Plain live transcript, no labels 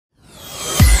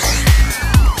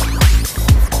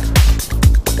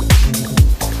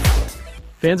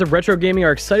Fans of retro gaming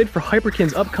are excited for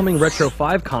Hyperkin's upcoming Retro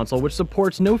 5 console, which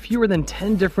supports no fewer than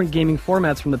 10 different gaming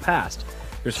formats from the past.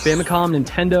 There's Famicom,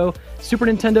 Nintendo, Super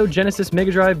Nintendo, Genesis,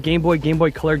 Mega Drive, Game Boy, Game Boy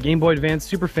Color, Game Boy Advance,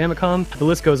 Super Famicom, the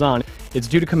list goes on. It's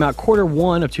due to come out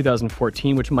Q1 of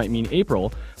 2014, which might mean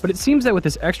April, but it seems that with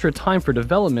this extra time for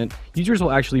development, users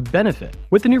will actually benefit.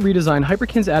 With the new redesign,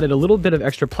 Hyperkin's added a little bit of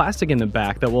extra plastic in the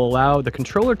back that will allow the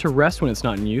controller to rest when it's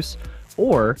not in use,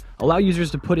 or allow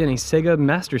users to put in a Sega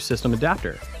Master System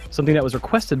adapter, something that was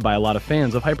requested by a lot of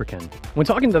fans of Hyperkin. When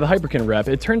talking to the Hyperkin rep,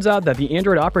 it turns out that the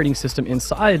Android operating system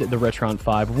inside the RetroN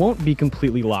 5 won't be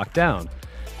completely locked down.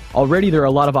 Already there are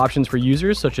a lot of options for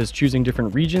users, such as choosing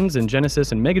different regions in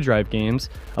Genesis and Mega Drive games,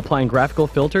 applying graphical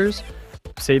filters,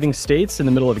 saving states in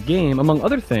the middle of a game, among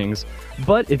other things,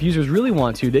 but if users really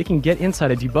want to, they can get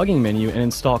inside a debugging menu and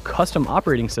install custom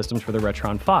operating systems for the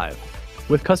RetroN 5.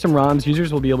 With custom ROMs,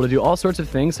 users will be able to do all sorts of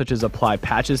things such as apply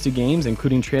patches to games,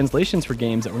 including translations for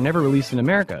games that were never released in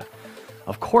America.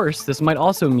 Of course, this might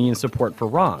also mean support for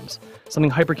ROMs,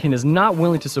 something Hyperkin is not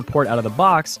willing to support out of the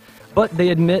box, but they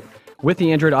admit with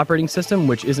the Android operating system,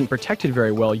 which isn't protected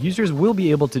very well, users will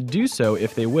be able to do so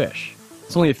if they wish.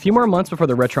 It's only a few more months before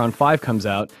the RetroN 5 comes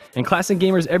out, and classic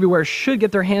gamers everywhere should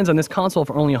get their hands on this console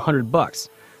for only $100.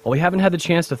 While we haven't had the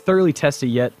chance to thoroughly test it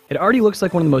yet, it already looks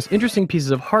like one of the most interesting pieces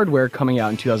of hardware coming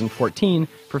out in 2014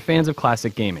 for fans of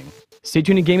classic gaming. Stay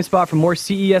tuned to GameSpot for more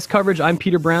CES coverage. I'm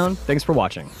Peter Brown. Thanks for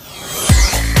watching.